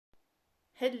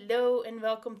Hello and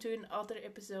welcome to another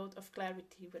episode of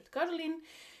Clarity with Caroline.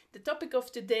 The topic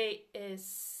of today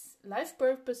is life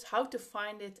purpose, how to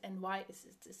find it and why is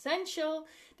it essential.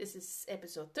 This is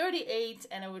episode 38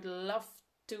 and I would love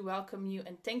to welcome you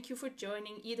and thank you for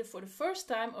joining either for the first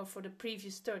time or for the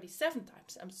previous 37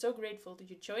 times. I'm so grateful that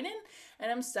you join in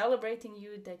and I'm celebrating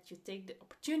you that you take the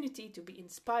opportunity to be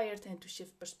inspired and to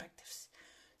shift perspectives.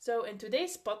 So in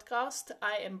today's podcast,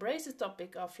 I embrace the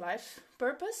topic of life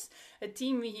purpose, a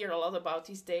theme we hear a lot about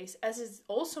these days, as is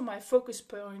also my focus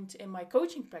point in my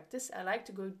coaching practice. I like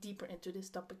to go deeper into this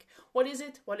topic. What is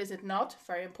it? What is it not?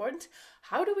 Very important.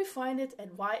 How do we find it?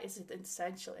 And why is it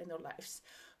essential in our lives?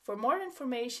 For more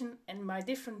information and my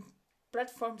different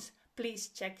platforms, please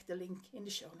check the link in the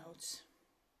show notes.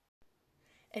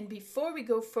 And before we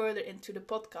go further into the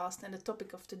podcast and the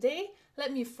topic of today,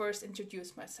 let me first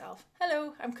introduce myself.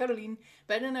 Hello, I'm Caroline,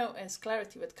 better known as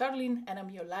Clarity with Caroline, and I'm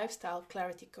your lifestyle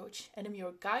clarity coach, and I'm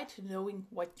your guide to knowing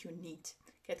what you need.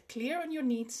 Get clear on your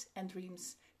needs and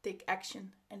dreams, take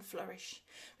action and flourish.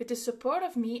 With the support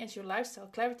of me as your lifestyle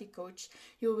clarity coach,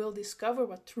 you will discover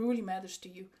what truly matters to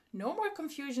you. No more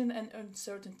confusion and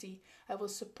uncertainty. I will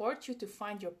support you to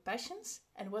find your passions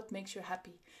and what makes you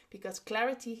happy, because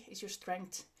clarity is your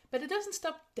strength. But it doesn't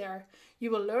stop there.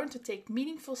 You will learn to take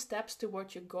meaningful steps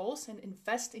toward your goals and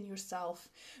invest in yourself.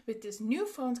 With this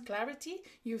newfound clarity,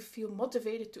 you feel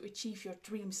motivated to achieve your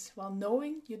dreams while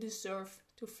knowing you deserve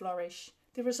to flourish.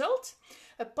 The result?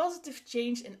 A positive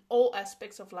change in all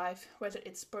aspects of life, whether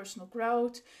it's personal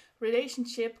growth,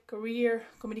 relationship, career,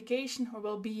 communication, or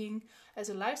well-being. As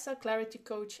a lifestyle clarity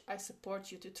coach, I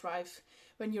support you to thrive.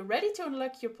 When you're ready to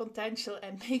unlock your potential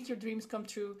and make your dreams come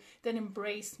true, then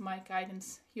embrace my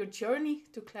guidance. Your journey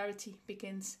to clarity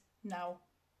begins now.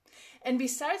 And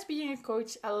besides being a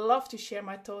coach, I love to share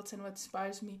my thoughts and what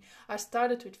inspires me. I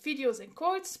started with videos and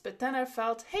quotes, but then I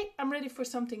felt, hey, I'm ready for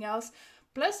something else.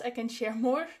 Plus, I can share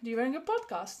more during a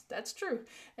podcast. That's true.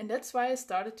 And that's why I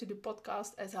started to do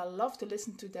podcasts, as I love to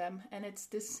listen to them. And it's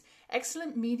this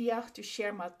excellent media to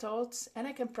share my thoughts, and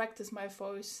I can practice my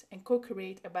voice and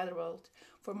co-create a better world.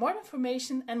 For more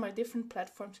information and my different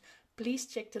platforms, please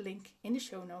check the link in the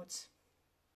show notes.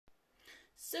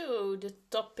 So, the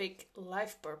topic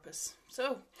life purpose.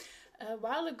 So, a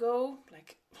while ago,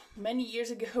 like many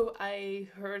years ago, I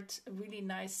heard a really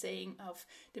nice saying of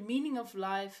the meaning of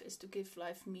life is to give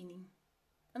life meaning.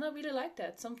 And I really like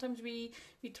that. Sometimes we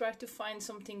try to find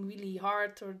something really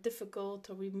hard or difficult,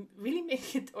 or we really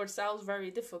make it ourselves very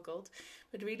difficult.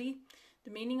 But really, the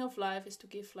meaning of life is to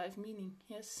give life meaning,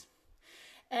 yes.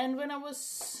 And when I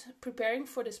was preparing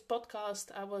for this podcast,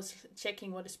 I was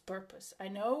checking what is purpose. I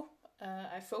know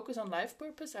I focus on life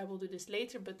purpose. I will do this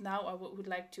later, but now I would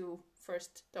like to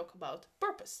first talk about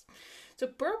purpose. So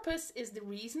purpose is the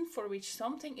reason for which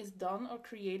something is done or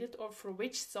created, or for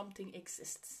which something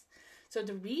exists. So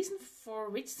the reason for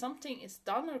which something is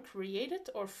done or created,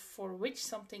 or for which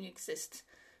something exists.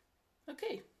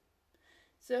 Okay.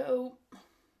 So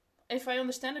if I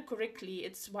understand it correctly,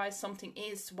 it's why something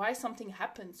is, why something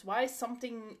happens, why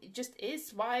something just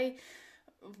is, why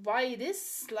it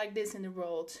is like this in the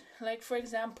world. Like, for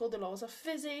example, the laws of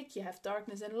physics. You have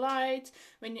darkness and light.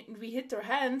 When we hit our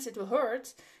hands, it will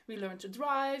hurt. We learn to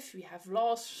drive. We have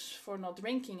laws for not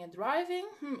drinking and driving.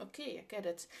 Okay, I get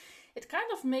it. It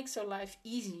kind of makes our life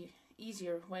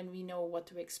easier when we know what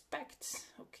to expect.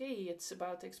 Okay, it's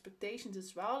about expectations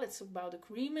as well. It's about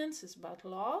agreements. It's about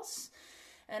laws.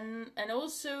 And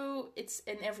also, it's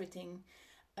in everything.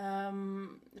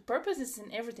 The purpose is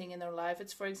in everything in our life.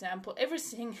 It's, for example, every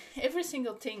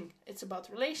single thing. It's about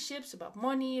relationships, about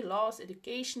money, laws,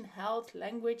 education, health,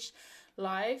 language,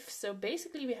 life. So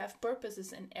basically we have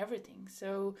purposes in everything.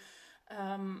 So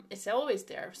it's always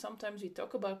there. Sometimes we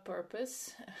talk about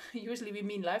purpose. Usually we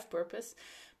mean life purpose.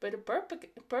 But the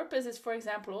purpose is, for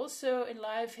example, also in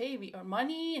life, hey, we earn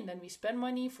money and then we spend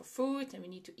money for food and we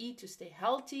need to eat to stay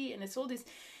healthy. And it's all this.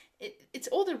 It's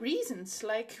all the reasons,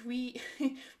 like we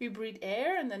breathe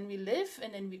air and then we live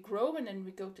and then we grow and then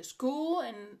we go to school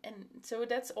and so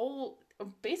that's all,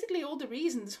 basically all the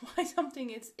reasons why something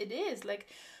it is. Like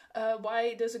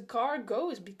why does a car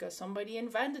go is because somebody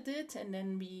invented it and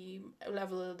then we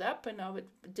level it up and now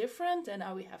it's different and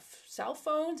now we have cell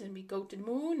phones and we go to the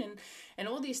moon and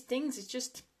all these things. It's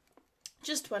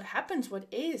just what happens, what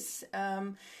is.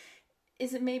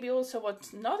 Is it maybe also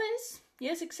what not is?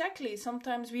 Yes, exactly.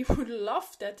 Sometimes we would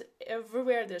love that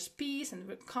everywhere there's peace and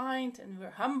we're kind and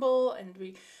we're humble and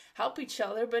we help each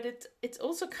other, but it's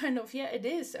also kind of, yeah, it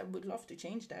is. I would love to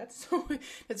change that. So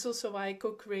that's also why I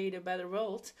co-create a better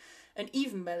world, an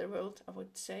even better world, I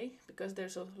would say, because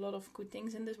there's a lot of good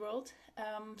things in this world.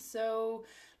 So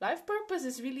life purpose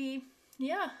is really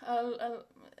yeah,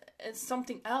 it's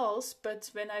something else. But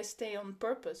when I stay on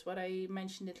purpose, what I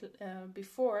mentioned it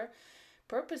before,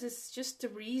 purpose is just the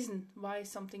reason why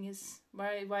something is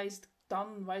why it's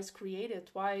done, why it's created,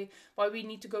 why we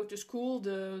need to go to school.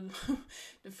 The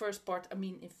the first part. I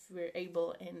mean, if we're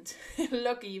able and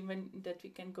lucky when that we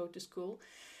can go to school.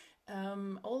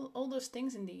 All those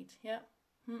things indeed. Yeah.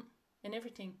 And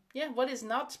everything. Yeah, what is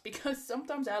not? Because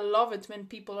sometimes I love it when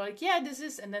people are like, yeah, this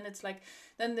is, and then it's like,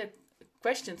 then the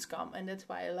questions come, and that's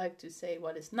why I like to say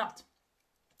what is not.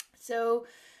 So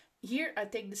here I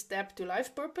take the step to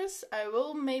life purpose. I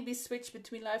will maybe switch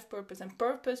between life purpose and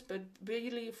purpose, but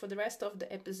really for the rest of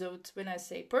the episode, when I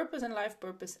say purpose and life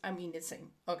purpose, I mean the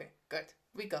same. Okay, good.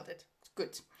 We got it.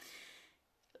 Good.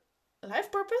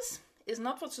 Life purpose is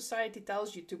not what society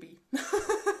tells you to be.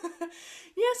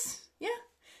 Yes, yeah.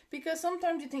 Because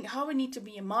sometimes you think, how I need to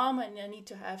be a mom and I need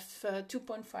to have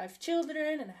 2.5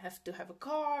 children and I have to have a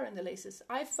car and the latest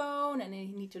iPhone and I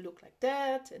need to look like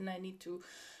that and I need to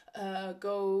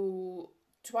go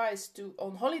twice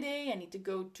on holiday. I need to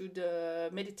go to the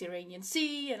Mediterranean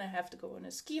Sea and I have to go on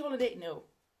a ski holiday. No.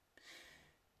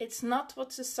 It's not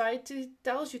what society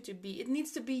tells you to be. It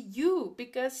needs to be you,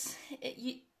 because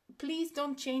please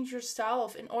don't change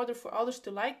yourself in order for others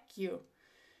to like you.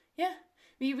 Yeah.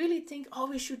 We really think, oh,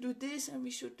 we should do this and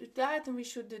we should do that and we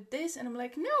should do this. And I'm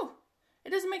like, no, it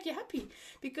doesn't make you happy.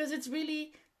 Because it's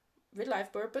really, with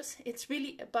life purpose, it's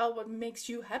really about what makes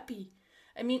you happy.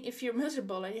 I mean, if you're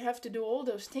miserable and you have to do all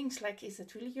those things, like, is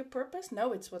it really your purpose?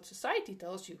 No, it's what society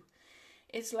tells you.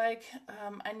 It's like,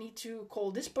 I need to call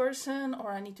this person,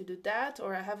 or I need to do that,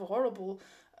 or I have a horrible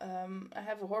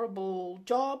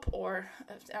job, or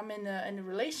I'm in a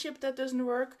relationship that doesn't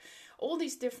work. All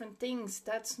these different things,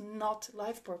 that's not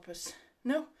life purpose.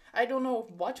 No, I don't know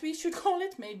what we should call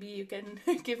it. Maybe you can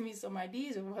give me some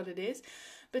ideas of what it is.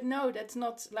 But no, that's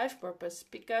not life purpose,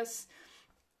 because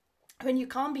when you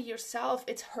can't be yourself,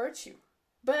 it hurts you.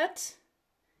 But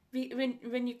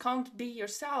when you can't be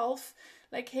yourself,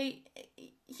 like, hey,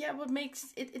 yeah, what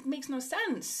makes it makes no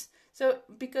sense. So,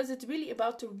 because it's really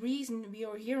about the reason we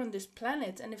are here on this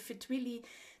planet, and if it really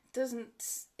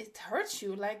doesn't, it hurts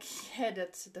you, like, yeah,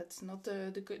 that's not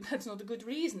the good, that's not a good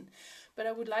reason. But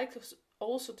I would like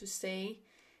also to say,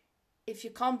 if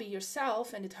you can't be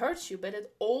yourself and it hurts you, but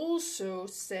it also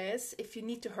says if you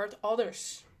need to hurt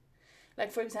others.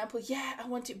 Like, for example, yeah, I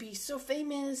want to be so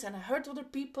famous and I hurt other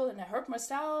people and I hurt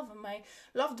myself and my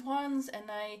loved ones, and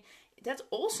that's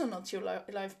also not your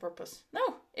life purpose.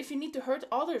 No, if you need to hurt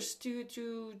others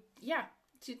to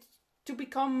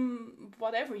become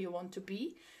whatever you want to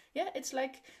be, yeah, it's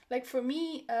like for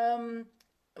me,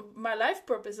 my life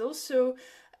purpose is also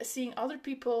seeing other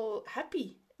people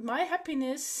happy. My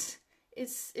happiness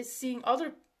is seeing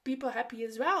other people happy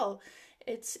as well.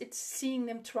 It's seeing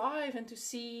them thrive and to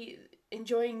see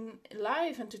enjoying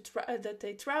life and that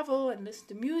they travel and listen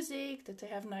to music, that they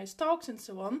have nice talks and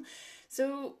so on.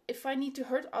 So if I need to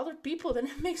hurt other people, then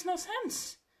it makes no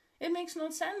sense. It makes no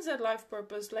sense, that life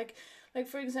purpose. Like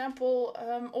for example,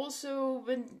 also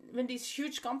when these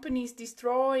huge companies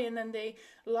destroy and then they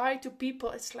lie to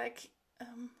people, it's like,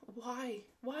 why?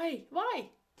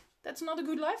 That's not a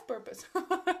good life purpose.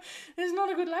 It's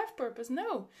not a good life purpose.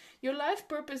 No. Your life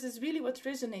purpose is really what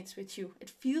resonates with you. It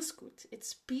feels good.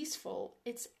 It's peaceful.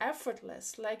 It's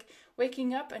effortless. Like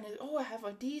waking up and, I have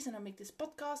ideas and I make this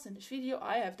podcast and this video.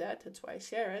 I have that. That's why I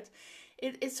share it.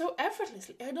 It's so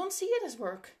effortlessly. I don't see it as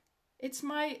work. It's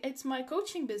my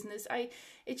coaching business.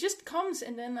 It just comes,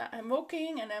 and then I'm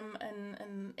walking and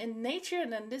I'm in nature,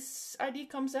 and then this idea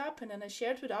comes up, and then I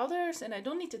share it with others, and I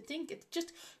don't need to think. It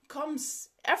just comes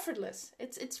effortless.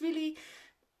 It's really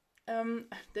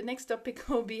the next topic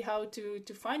will be how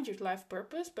to find your life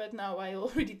purpose. But now I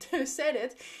already said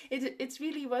it. It's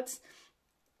really what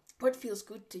feels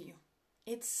good to you.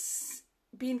 It's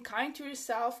being kind to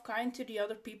yourself, kind to the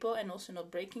other people, and also not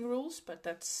breaking rules, but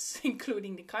that's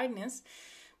including the kindness.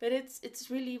 But it's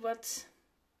really what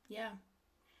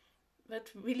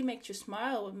really makes you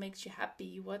smile, what makes you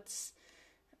happy, what's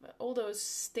all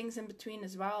those things in between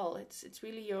as well. It's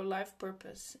really your life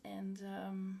purpose. And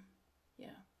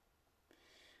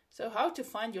so how to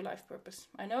find your life purpose?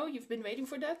 I know you've been waiting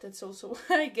for that. That's also,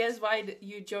 I guess, why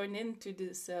you joined into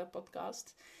this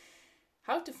podcast.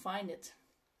 How to find it?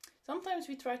 Sometimes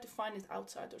we try to find it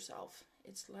outside ourselves.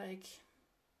 It's like,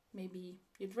 maybe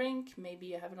you drink, maybe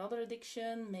you have another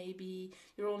addiction, maybe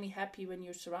you're only happy when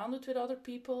you're surrounded with other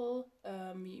people,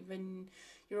 when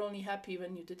you're only happy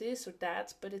when you do this or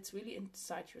that, but it's really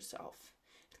inside yourself.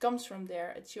 It comes from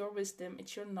there. It's your wisdom,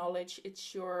 it's your knowledge,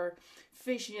 it's your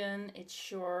vision,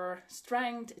 it's your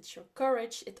strength, it's your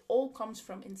courage. It all comes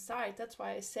from inside. That's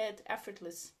why I said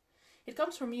effortless. It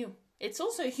comes from you. It's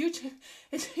also a huge,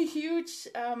 it's a huge,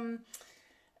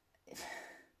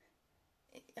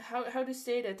 how to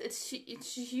say that? It's a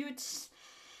huge,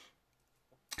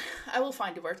 I will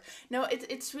find the word. No,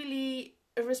 it's really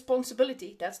a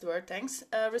responsibility. That's the word, thanks.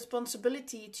 A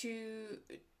responsibility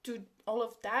to all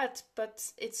of that,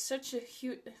 but it's such a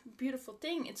huge, beautiful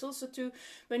thing. It's also to,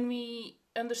 when we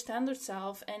understand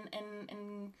ourselves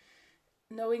and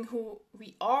knowing who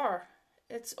we are,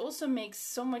 it also makes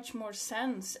so much more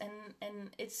sense, and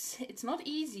it's not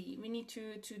easy. We need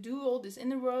to do all this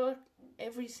inner work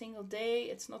every single day.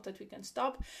 It's not that we can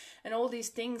stop and all these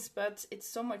things, but it's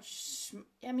so much.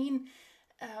 I mean,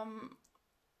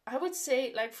 I would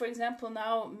say, like, for example,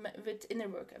 now with inner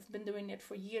work, I've been doing it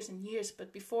for years and years,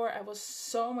 but before I was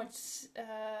so much,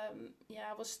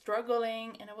 I was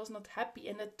struggling and I was not happy,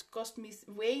 and it cost me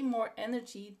way more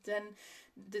energy than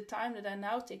the time that I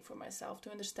now take for myself,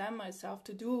 to understand myself,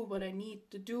 to do what I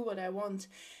need, to do what I want,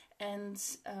 and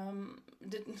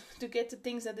to get the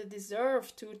things that I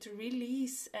deserve, to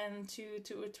release and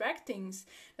to attract things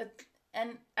that.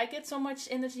 And I get so much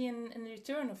energy in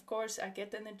return. Of course, I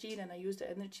get energy, then I use the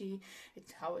energy.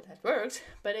 It's how it works.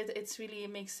 But it's really,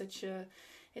 it makes it's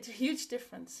a huge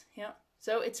difference. Yeah.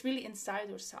 So it's really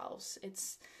inside ourselves.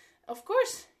 It's, of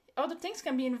course, other things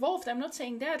can be involved. I'm not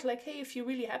saying that. Like, hey, if you're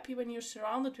really happy when you're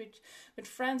surrounded with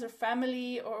friends or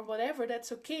family or whatever,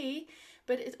 that's okay.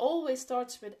 But it always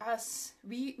starts with us.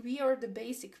 We are the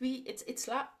basic. It's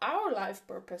our life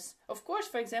purpose. Of course,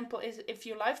 for example, if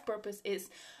your life purpose is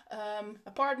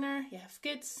a partner, you have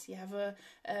kids, you have a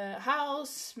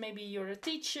house, maybe you're a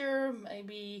teacher,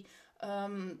 maybe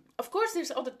of course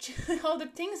there's other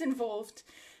things involved.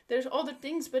 There's other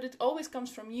things, but it always comes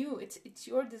from you. It's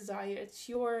your desire. It's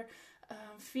your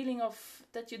feeling of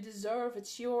that you deserve.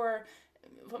 It's your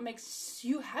what makes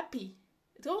you happy.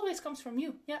 It always comes from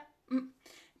you. Yeah.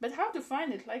 But how to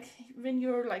find it? Like when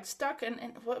you're like stuck and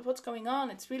what's going on?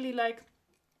 It's really like,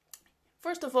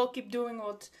 first of all, keep doing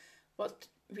what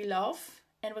we love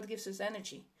and what gives us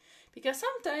energy. Because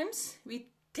sometimes we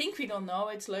think we don't know.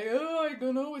 It's like, oh, I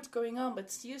don't know what's going on.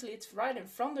 But usually it's right in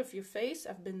front of your face.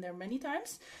 I've been there many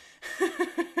times.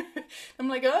 I'm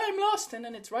like, oh, I'm lost. And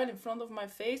then it's right in front of my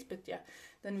face. But yeah,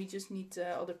 then we just need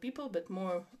other people. But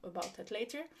more about that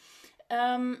later.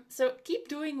 So keep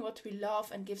doing what we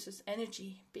love and gives us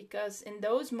energy, because in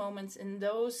those moments, in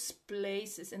those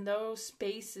places, in those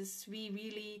spaces,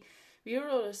 we are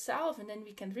ourselves, and then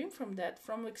we can dream from that.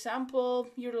 For example,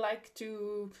 you like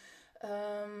to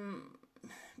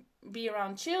be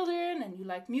around children and you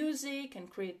like music and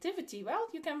creativity. Well,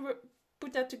 you can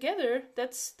put that together.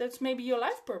 That's maybe your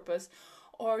life purpose.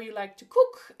 Or you like to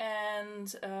cook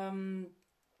and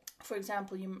for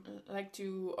example, you like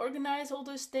to organize all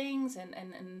those things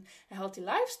and a healthy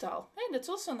lifestyle. Hey, that's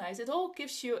also nice. It all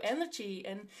gives you energy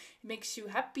and makes you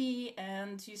happy,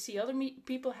 and you see other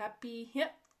people happy. Yeah.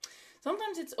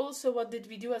 Sometimes it's also what did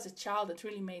we do as a child that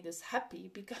really made us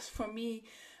happy. Because for me,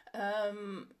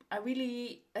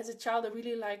 as a child, I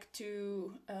really like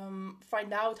to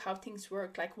find out how things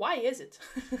work. Like, why is it?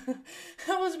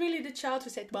 I was really the child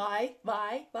who said, why?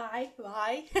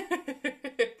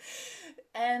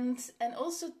 And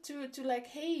also to like,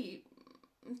 hey,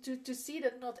 to see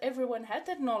that not everyone had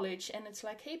that knowledge, and it's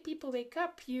like, hey, people, wake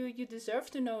up, you deserve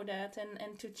to know that,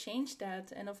 and to change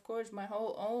that. And of course, my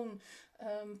whole own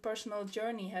personal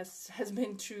journey has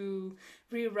been to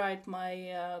rewrite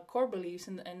my core beliefs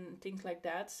and things like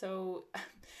that. So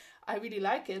I really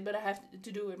like it, but I have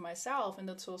to do it myself, and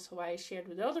that's also why I shared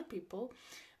with other people.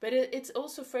 But it's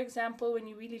also, for example, when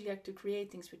you really like to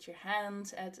create things with your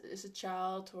hands as a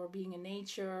child, or being in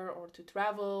nature, or to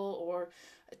travel, or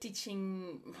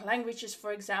teaching languages,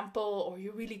 for example, or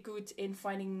you're really good in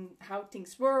finding how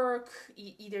things work.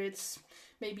 Either it's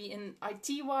maybe in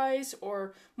IT-wise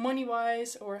or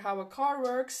money-wise, or how a car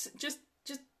works. Just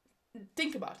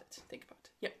think about it.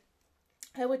 Yeah.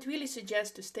 I would really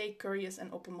suggest to stay curious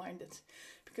and open-minded.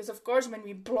 Because, of course, when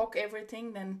we block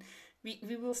everything, then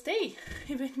we will stay.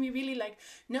 When we really like,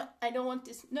 no, I don't want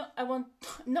this. No, I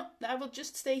will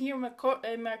just stay here in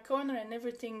my corner and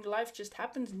everything, life just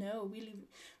happens. No, really,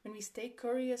 when we stay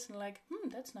curious and like,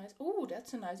 that's nice. Oh,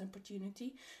 that's a nice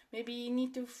opportunity. Maybe you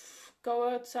need to go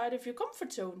outside of your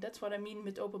comfort zone. That's what I mean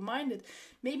with open-minded.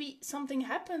 Maybe something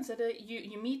happens that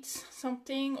you meet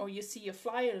something, or you see a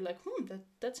flyer like,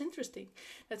 that's interesting.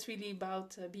 That's really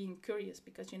about being curious,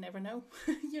 because you never know.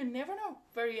 You never know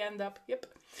where you end up. Yep.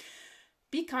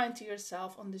 Be kind to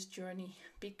yourself on this journey,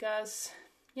 because,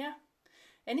 yeah,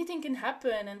 anything can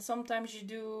happen, and sometimes you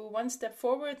do one step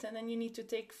forward and then you need to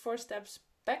take 4 steps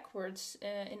backwards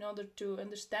in order to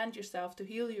understand yourself, to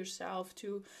heal yourself,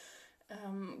 to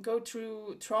go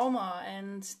through trauma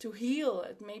and to heal,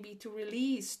 maybe to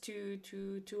release, to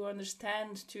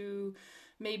understand, to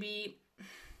maybe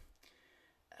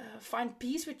find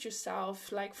peace with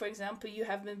yourself. Like, for example, you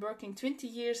have been working 20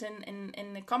 years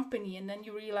in a company, and then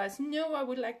you realize, no, I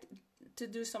would like to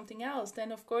do something else.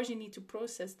 Then of course you need to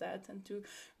process that, and to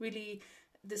really,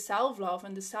 the self-love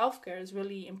and the self-care is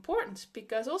really important,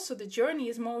 because also the journey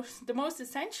is the most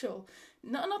essential.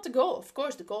 Not the goal. Of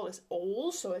course the goal is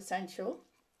also essential,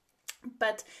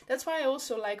 but that's why I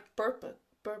also like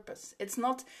purpose. It's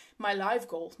not my life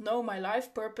goal. No, my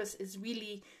life purpose is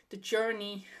really the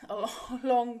journey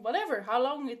along whatever, how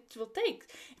long it will take.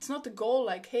 It's not the goal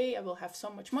like, hey, I will have so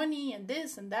much money and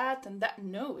this and that and that.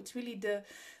 No, it's really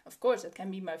of course, that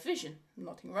can be my vision.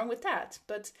 Nothing wrong with that.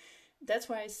 But that's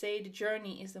why I say the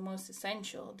journey is the most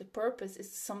essential. The purpose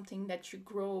is something that you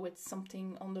grow. It's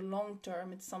something on the long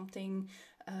term. It's something,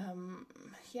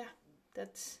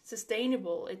 that's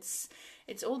sustainable. It's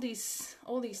all these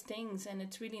things, and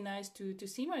it's really nice to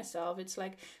see myself. It's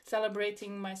like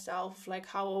celebrating myself, like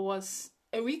how I was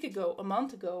a week ago, a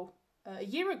month ago, a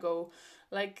year ago.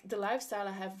 Like the lifestyle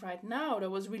I have right now, that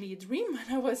was really a dream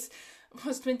when I was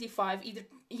 25,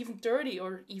 even 30,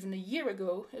 or even a year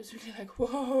ago. It was really like,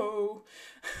 whoa.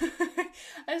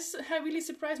 I really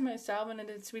surprised myself, and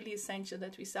it's really essential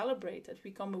that we celebrate, that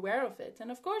we become aware of it.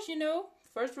 And of course,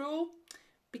 first rule,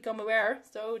 become aware.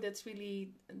 So that's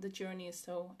really, the journey is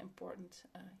so important.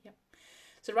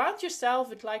 Surround yourself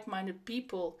with like-minded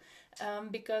people,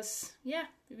 because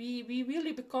we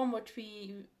really become what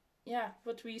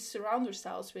we surround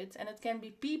ourselves with. And it can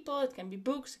be people, it can be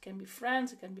books, it can be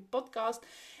friends, it can be podcasts.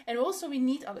 And also we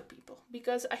need other people,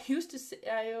 because I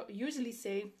usually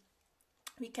say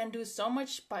we can do so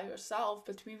much by yourself,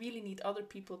 but we really need other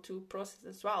people to process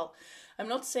as well. I'm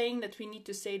not saying that we need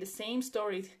to say the same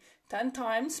story 10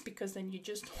 times, because then you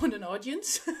just want an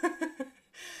audience.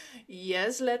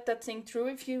 Yes, let that sink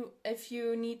through. If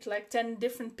you need like 10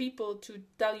 different people to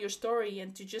tell your story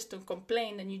and to just don't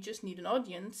complain, then you just need an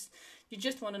audience. You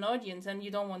just want an audience and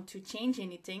you don't want to change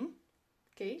anything.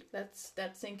 Okay, that's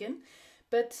sinking.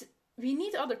 But we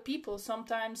need other people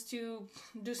sometimes to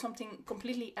do something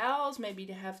completely else. Maybe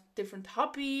they have different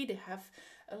hobby, they have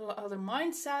other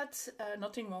mindset.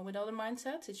 Nothing wrong with other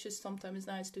mindsets. It's just sometimes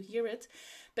nice to hear it.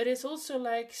 But it's also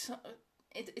like,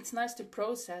 it's nice to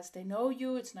process. They know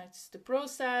you. It's nice to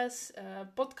process.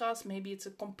 Podcast, maybe it's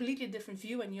a completely different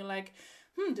view, and you're like,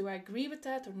 do I agree with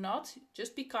that or not?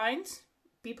 Just be kind.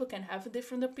 People can have a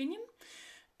different opinion.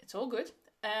 It's all good.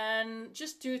 And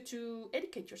just to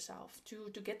educate yourself, to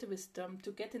get the wisdom,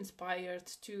 to get inspired,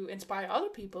 to inspire other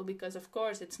people, because of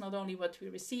course it's not only what we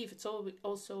receive, it's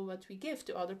also what we give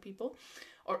to other people,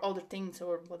 or other things,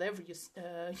 or whatever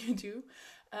you do.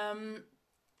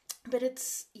 But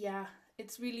it's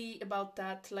really about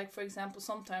that. Like, for example,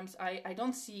 sometimes I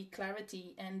don't see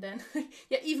clarity, and then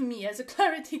even me as a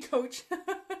clarity coach.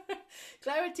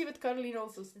 Clarity with Caroline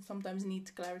also sometimes needs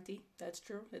clarity. That's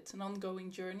true. It's an ongoing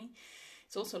journey.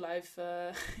 It's also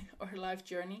life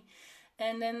journey.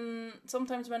 And then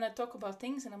sometimes when I talk about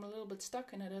things and I'm a little bit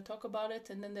stuck, and I talk about it,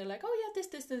 and then they're like, oh yeah,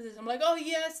 this. I'm like, oh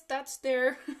yes, that's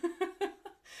there.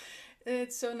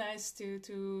 It's so nice to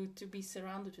be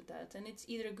surrounded with that. And it's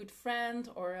either a good friend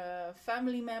or a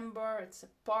family member, it's a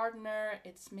partner,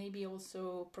 it's maybe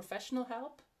also professional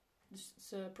help.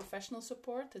 It's professional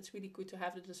support. It's really good to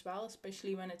have it as well,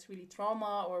 especially when it's really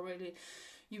trauma, or really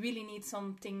you really need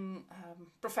something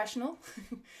professional.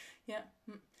 Yeah.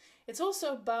 It's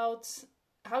also about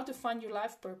how to find your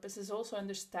life purpose, is also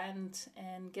understand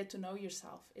and get to know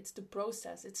yourself. It's the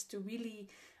process. It's to really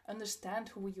understand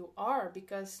who you are,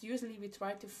 because usually we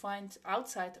try to find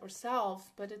outside ourselves,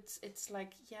 but it's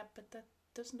like, but that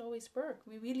doesn't always work.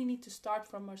 We really need to start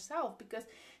from ourselves, because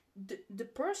the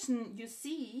person you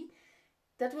see,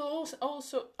 that will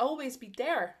also always be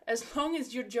there. As long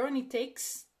as your journey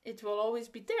takes, it will always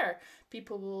be there.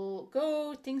 People will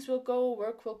go, things will go,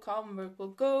 work will come, work will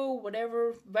go,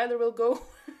 whatever, weather will go.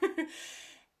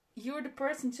 You're the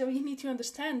person, so you need to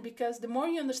understand, because the more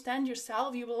you understand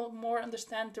yourself, you will more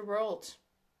understand the world.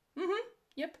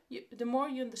 Yep. The more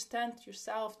you understand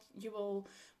yourself, you will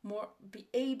more be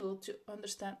able to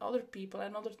understand other people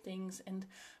and other things. And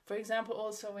for example,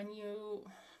 also when you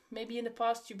maybe in the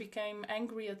past you became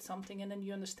angry at something, and then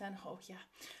you understand, oh yeah,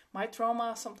 my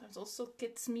trauma sometimes also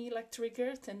gets me like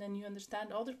triggered, and then you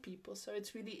understand other people. So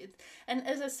it's really it. And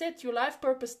as I said, your life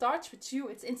purpose starts with you.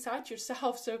 It's inside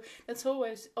yourself. So that's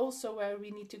always also where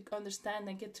we need to understand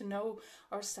and get to know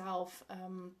ourselves.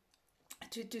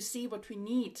 To see what we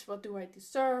need. What do I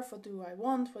deserve? What do I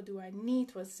want? What do I need?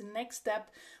 What's the next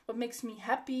step? What makes me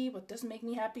happy? What doesn't make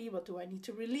me happy? What do I need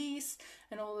to release?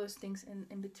 And all those things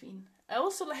in between. I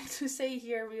also like to say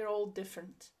here, we're all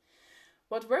different.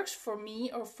 What works for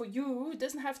me or for you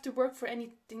doesn't have to work for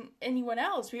anyone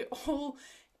else. We're all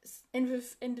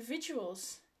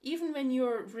individuals. Even when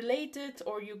you're related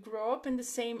or you grow up in the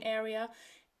same area,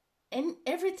 and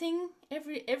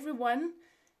everyone,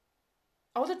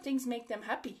 other things make them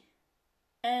happy.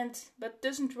 And that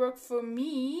doesn't work for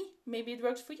me. Maybe it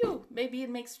works for you. Maybe it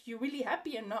makes you really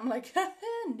happy, and I'm like,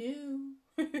 no.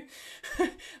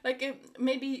 Like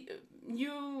maybe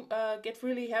you get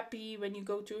really happy when you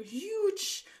go to a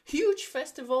huge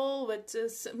festival with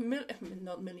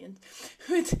not millions,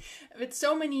 with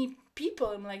so many people.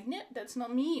 I'm like, no, that's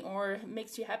not me. Or it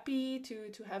makes you happy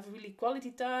to have really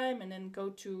quality time and then go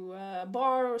to a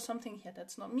bar or something. Yeah,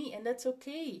 that's not me, and that's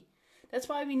okay. That's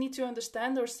why we need to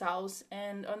understand ourselves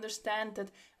and understand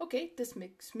that, okay, this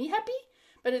makes me happy,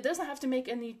 but it doesn't have to make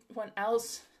anyone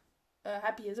else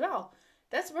happy as well.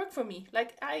 That's work for me.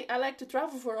 Like I like to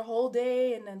travel for a whole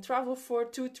day and then travel for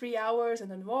 2-3 hours and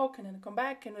then walk and then come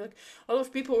back, and like a lot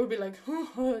of people will be like,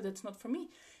 oh, that's not for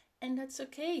me. And that's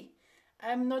okay.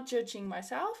 I'm not judging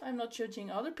myself. I'm not judging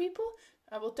other people.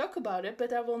 I will talk about it,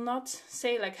 but I will not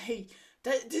say like, hey,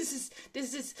 this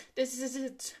is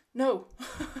it. No.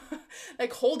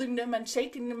 Like holding them and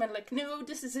shaking them and like, no,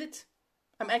 this is it.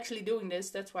 I'm actually doing this.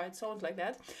 That's why it sounds like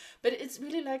that. But it's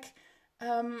really like,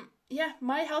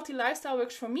 my healthy lifestyle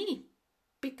works for me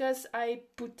because I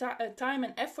put time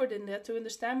and effort in there to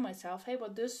understand myself. Hey,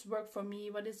 what does work for me?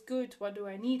 What is good? What do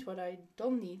I need? What I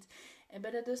don't need?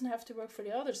 But it doesn't have to work for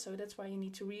the others. So that's why you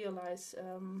need to realize,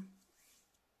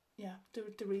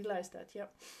 to realize that.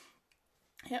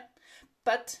 Yeah.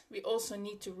 But we also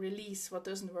need to release what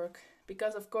doesn't work,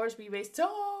 because of course we waste so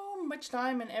much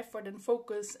time and effort and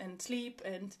focus and sleep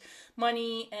and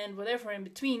money and whatever in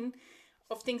between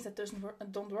of things that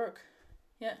don't work.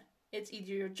 Yeah, it's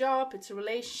either your job, it's a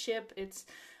relationship, it's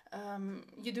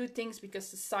you do things because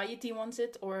society wants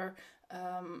it, or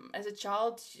as a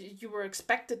child you were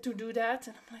expected to do that,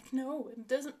 and I'm like, no, it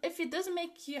doesn't. If it doesn't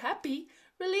make you happy,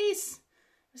 release.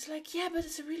 It's like, yeah, but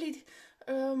it's a really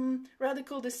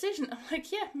radical decision. I'm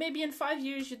like, yeah, maybe in 5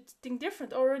 years you'd think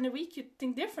different, or in a week you'd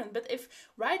think different. But if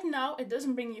right now it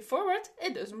doesn't bring you forward,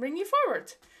 it doesn't bring you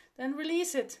forward. Then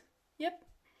release it. Yep.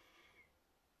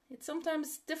 It's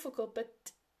sometimes difficult,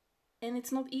 and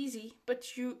it's not easy,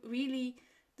 but you really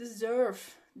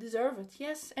deserve it.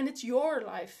 Yes, and it's your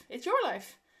life. It's your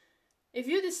life. If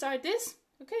you decide this,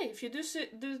 okay. If you do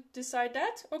decide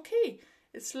that, okay.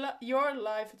 It's your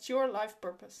life. It's your life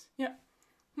purpose. Yeah.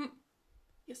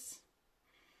 Yes.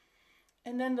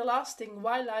 And then the last thing,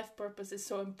 why life purpose is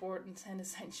so important and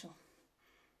essential.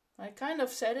 I kind of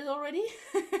said it already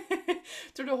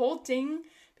through the whole thing,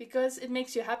 because it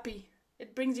makes you happy.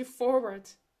 It brings you forward.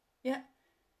 Yeah.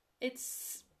 It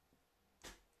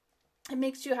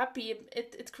makes you happy.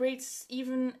 It creates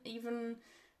even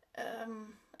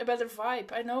a better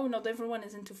vibe. I know not everyone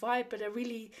is into vibe, but I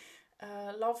really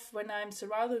love when I'm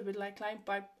surrounded with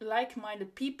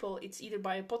like-minded people. It's either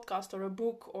by a podcast or a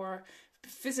book or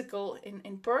physical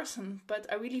in person, but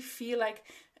I really feel like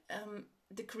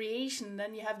the creation,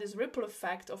 then you have this ripple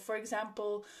effect of, for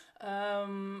example,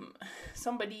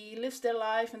 somebody lives their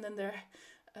life and then they're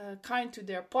kind to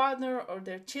their partner or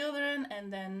their children,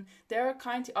 and then they're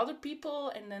kind to other people,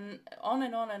 and then on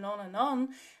and on and on and on.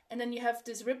 And then you have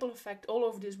this ripple effect all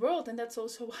over this world. And that's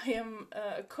also why I'm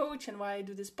a coach and why I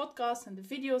do this podcast and the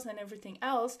videos and everything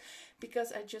else,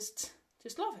 because I just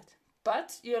love it.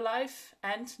 But your life,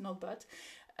 and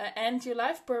your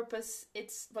life purpose,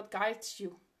 it's what guides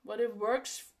you. What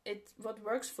works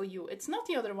for you. It's not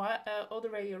the other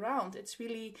way around. It's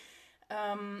really,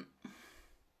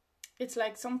 it's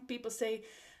like some people say,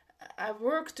 I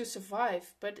work to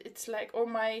survive, but it's like,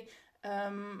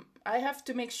 I have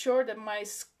to make sure that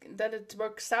it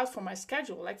works out for my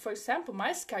schedule. Like, for example,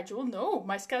 my schedule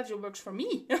works for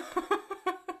me.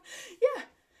 Yeah,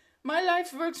 my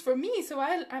life works for me, so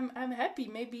I'm happy.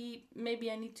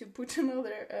 Maybe I need to put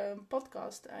another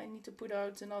podcast. I need to put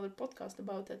out another podcast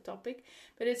about that topic.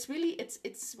 But it's really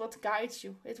it's what guides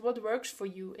you. It's what works for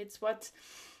you. It's what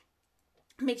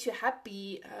makes you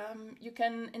happy. You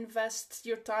can invest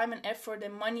your time and effort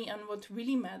and money on what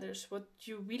really matters, what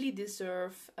you really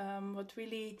deserve, what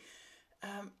really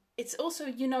it's also,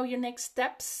 you know, your next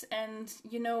steps, and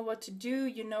you know what to do,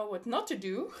 you know what not to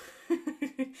do.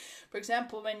 For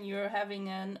example, when you're having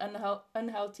an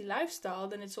unhealthy lifestyle,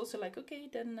 then it's also like, okay,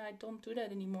 then I don't do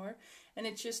that anymore. And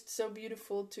it's just so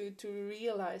beautiful to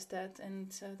realize that.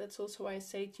 And that's also why I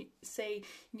say you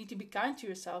need to be kind to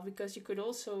yourself, because you could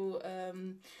also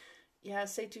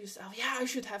say to yourself, yeah, I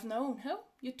should have known. No,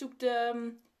 you took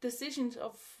the decisions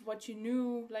of what you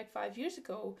knew like 5 years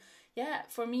ago. Yeah,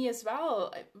 for me as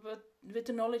well. But with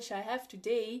the knowledge I have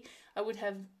today, I would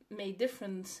have made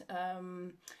different. I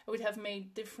would have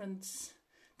made different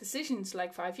decisions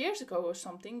like 5 years ago or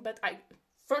something. But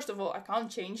first of all, I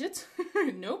can't change it.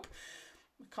 Nope,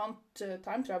 I can't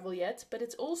time travel yet. But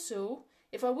it's also,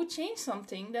 if I would change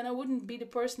something, then I wouldn't be the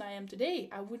person I am today.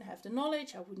 I wouldn't have the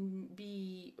knowledge. I wouldn't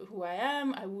be who I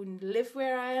am. I wouldn't live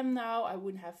where I am now. I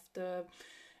wouldn't have the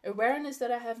awareness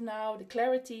that I have now, the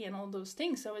clarity and all those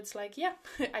things. So it's like, yeah,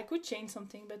 I could change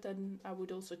something, but then I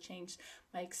would also change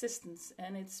my existence.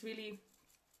 And it's really,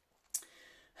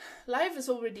 life is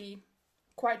already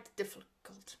quite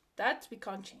difficult. That we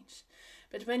can't change.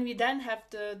 But when we then have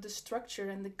the structure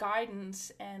and the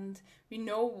guidance, and we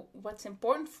know what's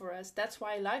important for us, that's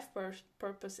why life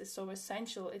purpose is so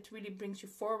essential. It really brings you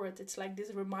forward. It's like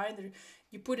this reminder.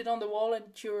 You put it on the wall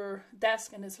at your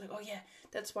desk, and it's like, oh yeah,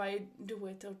 that's why I do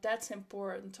it, or that's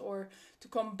important, or to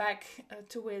come back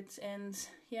to it. And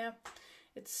yeah,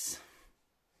 it's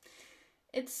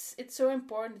so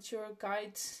important. It's your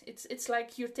guide. It's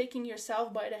like you're taking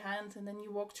yourself by the hand, and then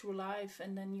you walk through life,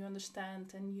 and then you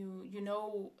understand, and you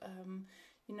know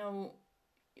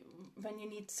when you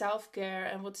need self-care,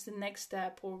 and what's the next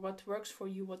step, or what works for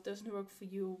you, what doesn't work for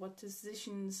you, what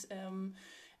decisions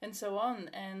and so on.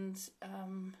 And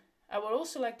I would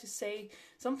also like to say,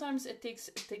 sometimes it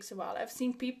takes a while. I've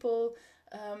seen people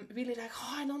really like,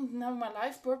 oh, I don't know my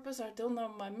life purpose, I don't know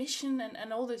my mission,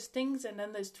 and all these things, and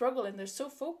then they struggle, and they're so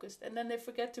focused, and then they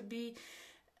forget to be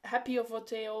happy of what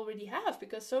they already have,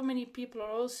 because so many people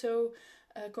are also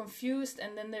confused,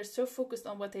 and then they're so focused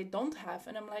on what they don't have.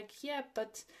 And I'm like, yeah,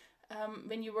 but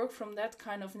when you work from that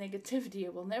kind of negativity,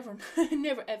 it will never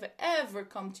never ever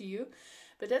come to you.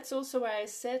 But that's also why I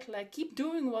said, like, keep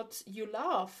doing what you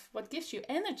love, what gives you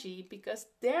energy, because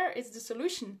there is the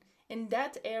solution. In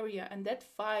that area and that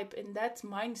vibe, in that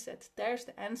mindset, there's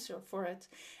the answer for it.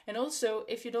 And also,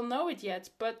 if you don't know it yet,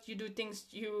 but you do things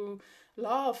you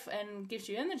love and gives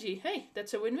you energy, hey,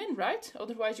 that's a win-win, right?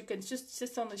 Otherwise, you can just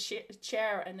sit on the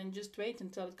chair and then just wait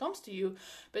until it comes to you.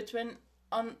 But when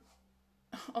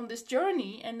on this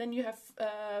journey, and then you have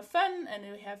fun, and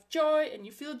you have joy, and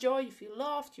you feel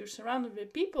loved, you're surrounded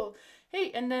with people,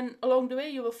 hey, and then along the way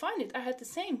you will find it. I had the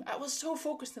same. I was so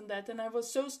focused on that, and I was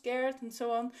so scared and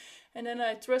so on, and then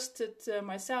I trusted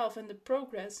myself and the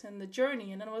progress and the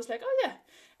journey, and then I was like, oh yeah.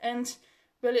 And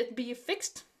will it be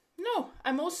fixed? No,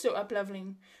 I'm also up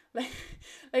leveling.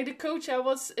 Like the coach I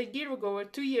was a year ago or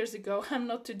 2 years ago, I'm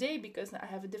not today, because I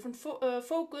have a different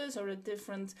focus, or a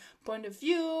different point of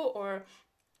view, or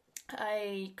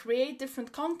I create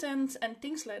different content and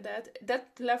things like that. That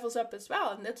levels up as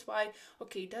well. And that's why,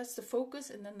 okay, that's the focus.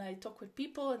 And then I talk with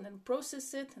people, and then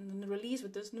process it, and then release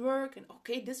what doesn't work. And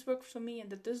okay, this works for me, and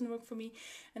that doesn't work for me.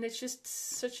 And it's just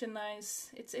such a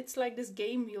nice, it's like this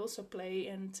game we also play.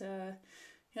 And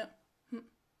yeah,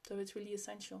 so it's really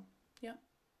essential. Yeah,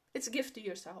 it's a gift to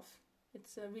yourself.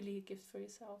 It's really a gift for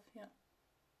yourself. Yeah.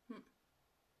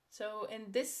 So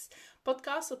in this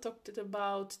podcast, I talked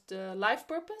about the life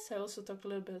purpose. I also talked a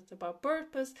little bit about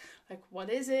purpose, like what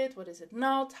is it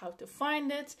not, how to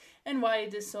find it, and why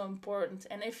it is so important.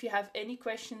 And if you have any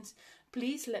questions,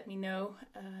 please let me know.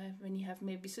 When you have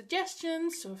maybe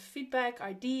suggestions or feedback,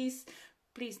 ideas,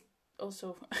 please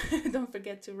also don't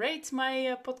forget to rate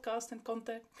my podcast and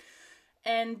content.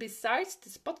 And besides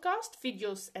this podcast,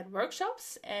 videos and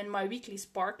workshops, and my weekly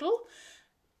sparkle,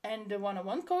 and the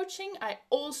one-on-one coaching, I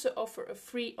also offer a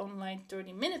free online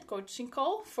 30-minute coaching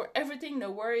call for everything. No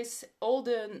worries, all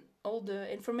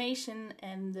the information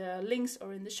and the links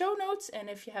are in the show notes.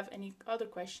 And if you have any other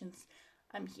questions,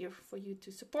 I'm here for you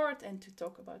to support and to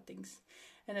talk about things.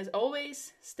 And as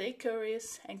always, stay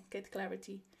curious and get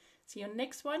clarity. See you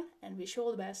next one, and wish you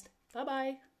all the best.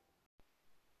 Bye-bye.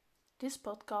 This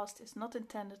podcast is not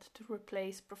intended to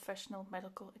replace professional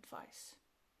medical advice.